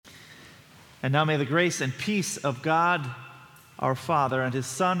And now may the grace and peace of God, our Father, and his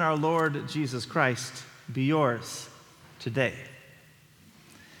Son, our Lord Jesus Christ, be yours today.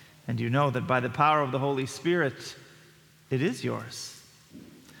 And you know that by the power of the Holy Spirit, it is yours.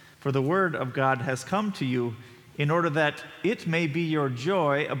 For the word of God has come to you in order that it may be your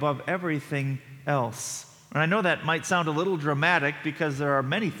joy above everything else. And I know that might sound a little dramatic because there are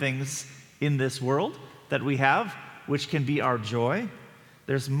many things in this world that we have which can be our joy.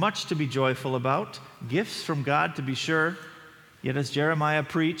 There's much to be joyful about, gifts from God to be sure. Yet as Jeremiah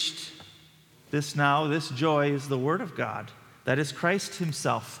preached, this joy is the word of God. That is Christ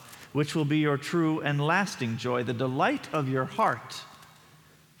himself, which will be your true and lasting joy, the delight of your heart.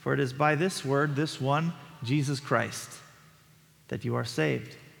 For it is by this word, this one, Jesus Christ, that you are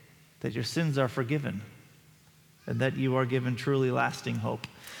saved, that your sins are forgiven, and that you are given truly lasting hope.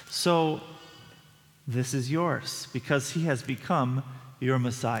 So this is yours because he has become your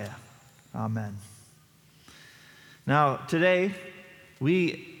Messiah. Amen. Now, today,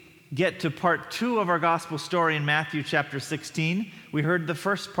 we get to part 2 of our gospel story in Matthew chapter 16. We heard the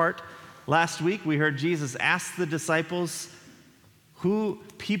first part last week. We heard Jesus ask the disciples who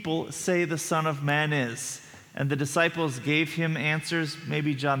people say the Son of Man is. And the disciples gave him answers,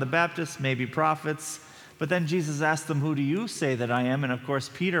 maybe John the Baptist, maybe prophets. But then Jesus asked them, who do you say that I am? And of course,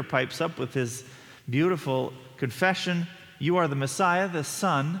 Peter pipes up with his beautiful confession, you are the Messiah, the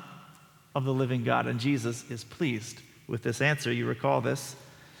Son of the living God. And Jesus is pleased with this answer. You recall this.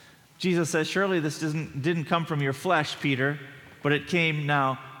 Jesus says, surely this didn't come from your flesh, Peter, but it came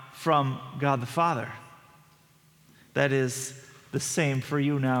now from God the Father. That is the same for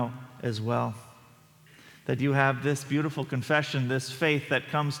you now as well. That you have this beautiful confession, this faith that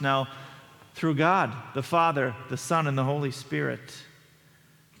comes now through God, the Father, the Son, and the Holy Spirit.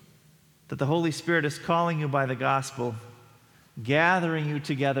 That the Holy Spirit is calling you by the gospel, gathering you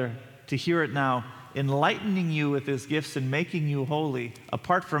together to hear it now, enlightening you with his gifts and making you holy,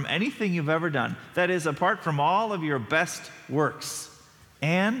 apart from anything you've ever done. That is, apart from all of your best works,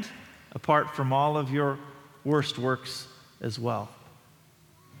 and apart from all of your worst works as well.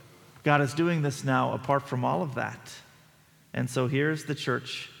 God is doing this now apart from all of that. And so here's the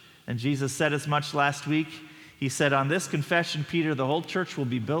church. And Jesus said as much last week. He said, on this confession, Peter, the whole church will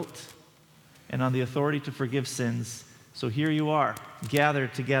be built, and on the authority to forgive sins. So here you are,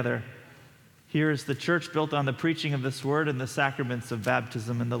 gathered together. Here is the church built on the preaching of this word and the sacraments of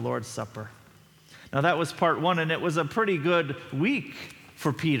baptism and the Lord's Supper. Now that was part 1, and it was a pretty good week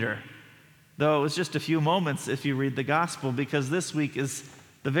for Peter, though it was just a few moments if you read the gospel, because this week is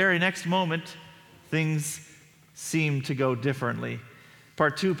the very next moment, things seem to go differently.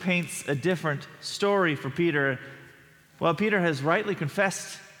 Part 2 paints a different story for Peter. Well, Peter has rightly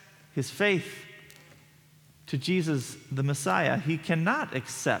confessed his faith to Jesus the Messiah. He cannot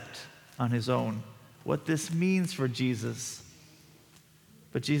accept on his own what this means for Jesus.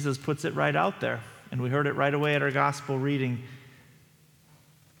 But Jesus puts it right out there, and we heard it right away at our gospel reading.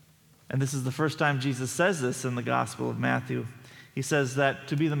 And this is the first time Jesus says this in the Gospel of Matthew. He says that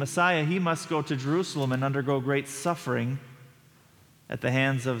to be the Messiah, he must go to Jerusalem and undergo great suffering at the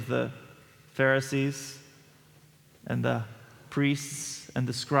hands of the Pharisees and the priests and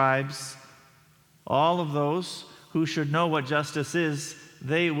the scribes. All of those who should know what justice is,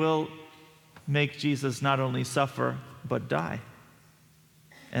 they will make Jesus not only suffer, but die.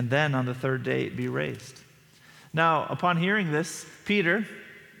 And then on the third day be raised. Now, upon hearing this, Peter,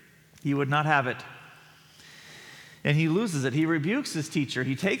 he would not have it. And he loses it. He rebukes his teacher.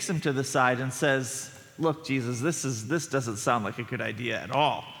 He takes him to the side and says, look, Jesus, this doesn't sound like a good idea at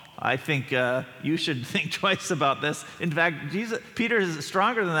all. I think you should think twice about this. In fact, Peter is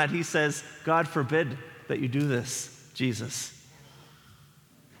stronger than that. He says, God forbid that you do this, Jesus.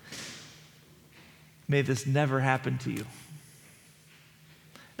 May this never happen to you.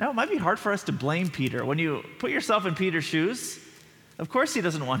 Now, it might be hard for us to blame Peter. When you put yourself in Peter's shoes, of course he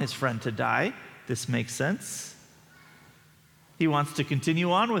doesn't want his friend to die. This makes sense. He wants to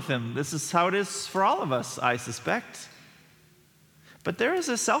continue on with him. This is how it is for all of us, I suspect. But there is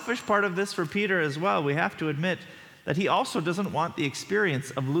a selfish part of this for Peter as well. We have to admit that he also doesn't want the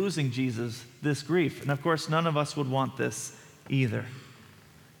experience of losing Jesus, this grief. And of course, none of us would want this either.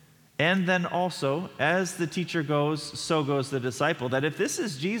 And then also, as the teacher goes, so goes the disciple. That if this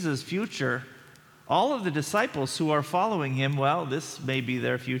is Jesus' future, all of the disciples who are following him, well, this may be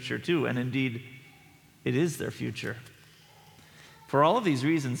their future too. And indeed, it is their future. For all of these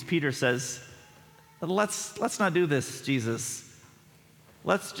reasons, Peter says, let's not do this, Jesus.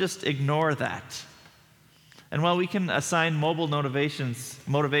 Let's just ignore that. And while we can assign motivations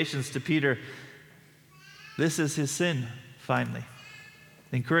to Peter, this is his sin, finally.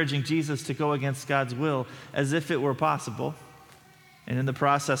 encouraging Jesus to go against God's will as if it were possible, and in the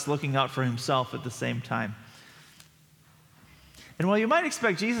process looking out for himself at the same time. And while you might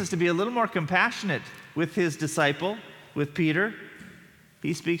expect Jesus to be a little more compassionate with his disciple, with Peter,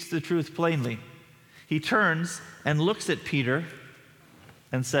 he speaks the truth plainly. He turns and looks at Peter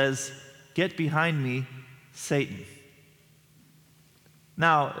and says, "Get behind me, Satan."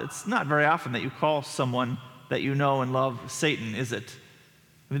 Now, it's not very often that you call someone that you know and love Satan, is it?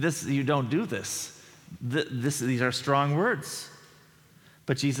 I mean, you don't do this. These are strong words.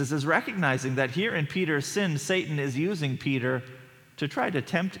 But Jesus is recognizing that here in Peter's sin, Satan is using Peter to try to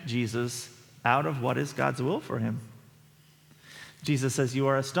tempt Jesus out of what is God's will for him. Jesus says, "You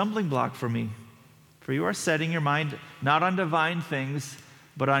are a stumbling block for me, for you are setting your mind not on divine things,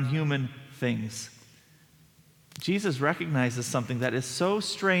 but on human things." Jesus recognizes something that is so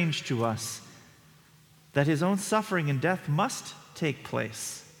strange to us, that his own suffering and death must take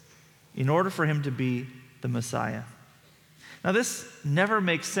place in order for him to be the Messiah. Now, this never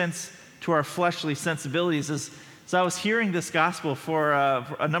makes sense to our fleshly sensibilities. As I was hearing this gospel for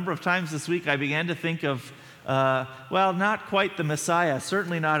a number of times this week, I began to think of, not quite the Messiah,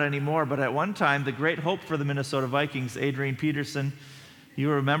 certainly not anymore, but at one time, the great hope for the Minnesota Vikings, Adrian Peterson. You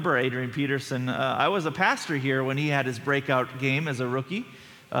remember Adrian Peterson. I was a pastor here when he had his breakout game as a rookie,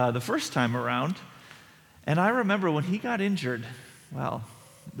 the first time around. And I remember when he got injured,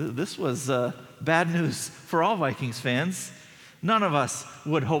 this was bad news for all Vikings fans. None of us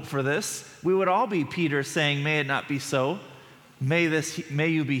would hope for this. We would all be Peter saying, "May it not be so. May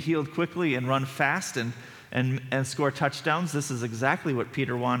you be healed quickly and run fast and score touchdowns." This is exactly what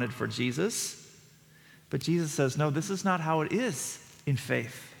Peter wanted for Jesus. But Jesus says, no, this is not how it is in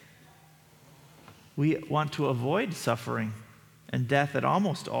faith. We want to avoid suffering and death at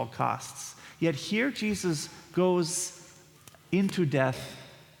almost all costs. Yet here Jesus goes into death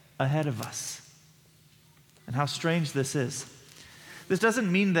ahead of us. And how strange this is. This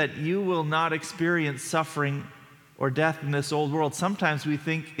doesn't mean that you will not experience suffering or death in this old world. Sometimes we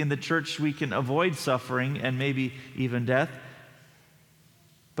think in the church we can avoid suffering and maybe even death.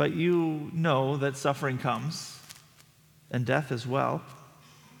 But you know that suffering comes, and death as well.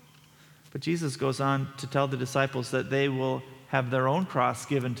 But Jesus goes on to tell the disciples that they will have their own cross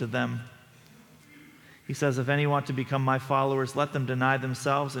given to them. He says, "If any want to become my followers, let them deny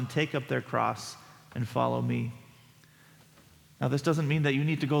themselves and take up their cross and follow me." Now, this doesn't mean that you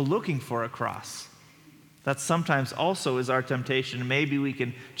need to go looking for a cross. That sometimes also is our temptation. Maybe we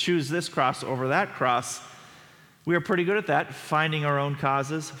can choose this cross over that cross. We are pretty good at that, finding our own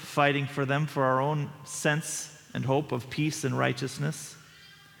causes, fighting for them for our own sense and hope of peace and righteousness.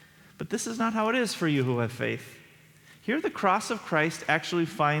 But this is not how it is for you who have faith. Here, the cross of Christ actually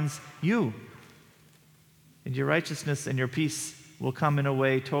finds you. And your righteousness and your peace will come in a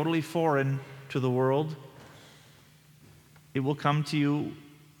way totally foreign to the world. It will come to you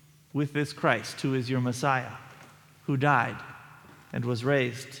with this Christ, who is your Messiah, who died and was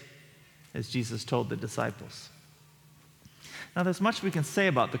raised, as Jesus told the disciples. Now, there's much we can say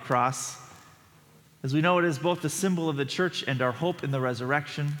about the cross, as we know it is both the symbol of the church and our hope in the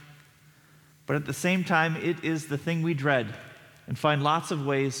resurrection. But at the same time, it is the thing we dread and find lots of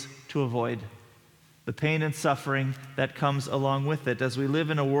ways to avoid. The pain and suffering that comes along with it as we live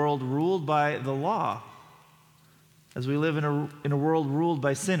in a world ruled by the law, as we live in a world ruled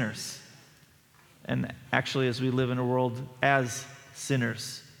by sinners, and actually as we live in a world as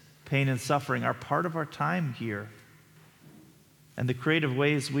sinners. Pain and suffering are part of our time here. And the creative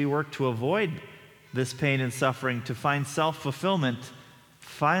ways we work to avoid this pain and suffering, to find self-fulfillment,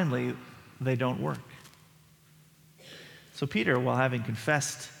 finally, they don't work. So Peter, while having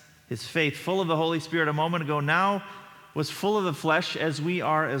confessed his faith, full of the Holy Spirit a moment ago, now was full of the flesh, as we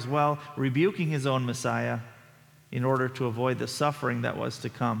are as well, rebuking his own Messiah in order to avoid the suffering that was to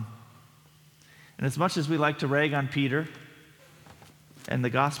come. And as much as we like to rag on Peter, and the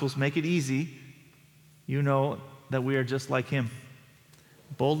Gospels make it easy, you know that we are just like him,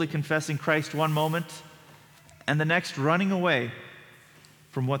 boldly confessing Christ one moment, and the next running away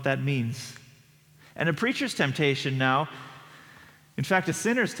from what that means. And a preacher's temptation now, in fact, a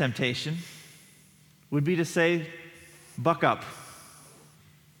sinner's temptation, would be to say, buck up,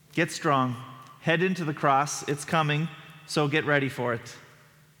 get strong, head into the cross, it's coming, so get ready for it.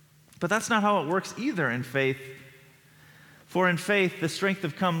 But that's not how it works either in faith. For in faith, the strength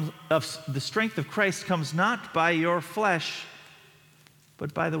of Christ comes not by your flesh,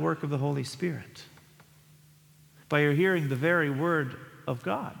 but by the work of the Holy Spirit, by your hearing the very word of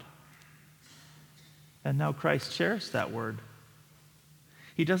God. And now Christ shares that word.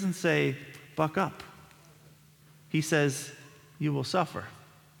 He doesn't say, buck up. He says, you will suffer.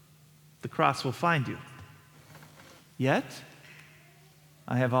 the cross will find you. Yet,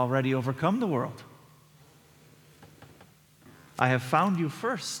 I have already overcome the world. I have found you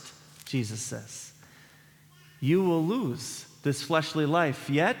first, Jesus says. You will lose this fleshly life,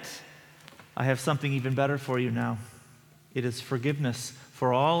 yet I have something even better for you now. It is forgiveness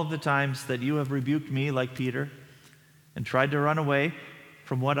for all of the times that you have rebuked me like Peter and tried to run away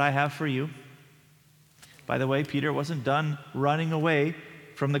from what I have for you. By the way, Peter wasn't done running away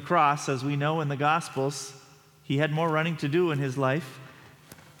from the cross, as we know in the Gospels. He had more running to do in his life,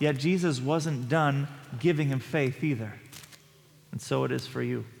 yet Jesus wasn't done giving him faith either. And so it is for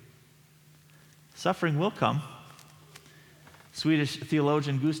you. Suffering will come. Swedish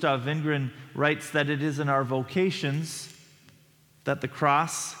theologian Gustav Wingren writes that it is in our vocations that the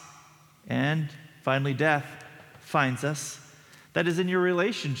cross and finally death finds us. That is in your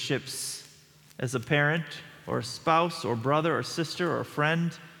relationships as a parent or a spouse or brother or sister or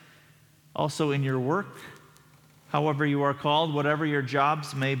friend. Also in your work, however you are called, whatever your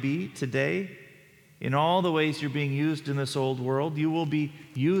jobs may be today. In all the ways you're being used in this old world, you will be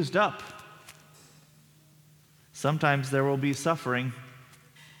used up. Sometimes there will be suffering.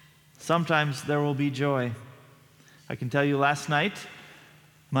 Sometimes there will be joy. I can tell you last night,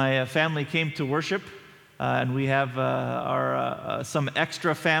 my family came to worship, and we have some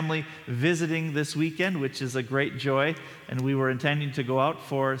extra family visiting this weekend, which is a great joy. And we were intending to go out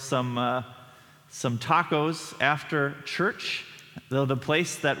for some tacos after church. Though the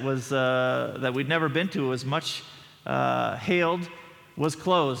place that we'd never been to, was much hailed, was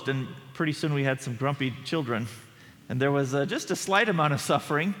closed, and pretty soon we had some grumpy children. And there was just a slight amount of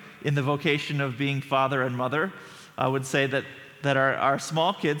suffering in the vocation of being father and mother. I would say that our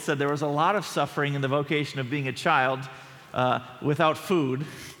small kids said there was a lot of suffering in the vocation of being a child without food.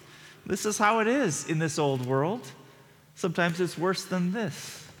 This is how it is in this old world. Sometimes it's worse than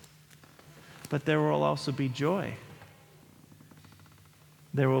this. But there will also be joy.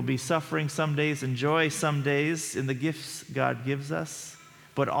 There will be suffering some days and joy some days in the gifts God gives us.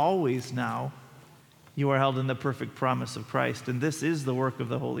 But always now, you are held in the perfect promise of Christ. And this is the work of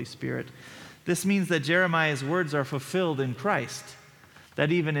the Holy Spirit. This means that Jeremiah's words are fulfilled in Christ.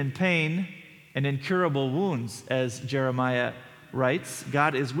 That even in pain and incurable wounds, as Jeremiah writes,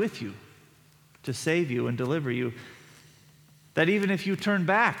 God is with you to save you and deliver you. That even if you turn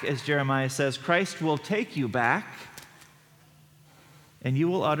back, as Jeremiah says, Christ will take you back, and you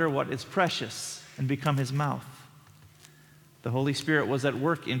will utter what is precious and become his mouth. The Holy Spirit was at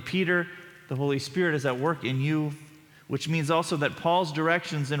work in Peter. The Holy Spirit is at work in you, which means also that Paul's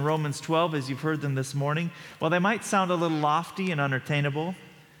directions in Romans 12, as you've heard them this morning, while they might sound a little lofty and unattainable,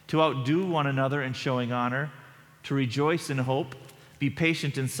 to outdo one another in showing honor, to rejoice in hope, be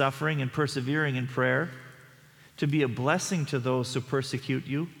patient in suffering and persevering in prayer, to be a blessing to those who persecute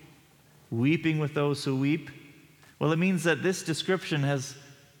you, weeping with those who weep. Well, it means that this description has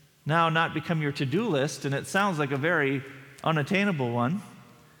now not become your to-do list, and it sounds like a very unattainable one,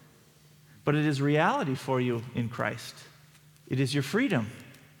 but it is reality for you in Christ. It is your freedom.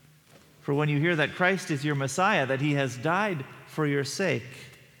 For when you hear that Christ is your Messiah, that he has died for your sake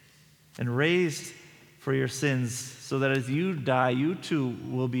and raised for your sins, so that as you die, you too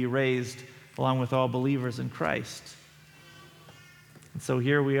will be raised along with all believers in Christ. And so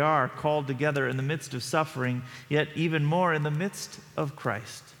here we are, called together in the midst of suffering, yet even more in the midst of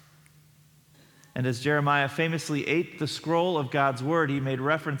Christ. And as Jeremiah famously ate the scroll of God's word, he made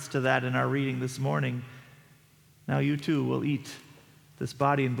reference to that in our reading this morning. Now you too will eat this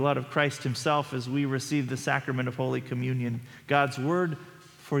body and blood of Christ himself as we receive the sacrament of Holy Communion. God's word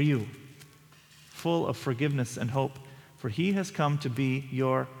for you, full of forgiveness and hope, for he has come to be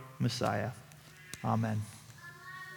your Messiah. Amen.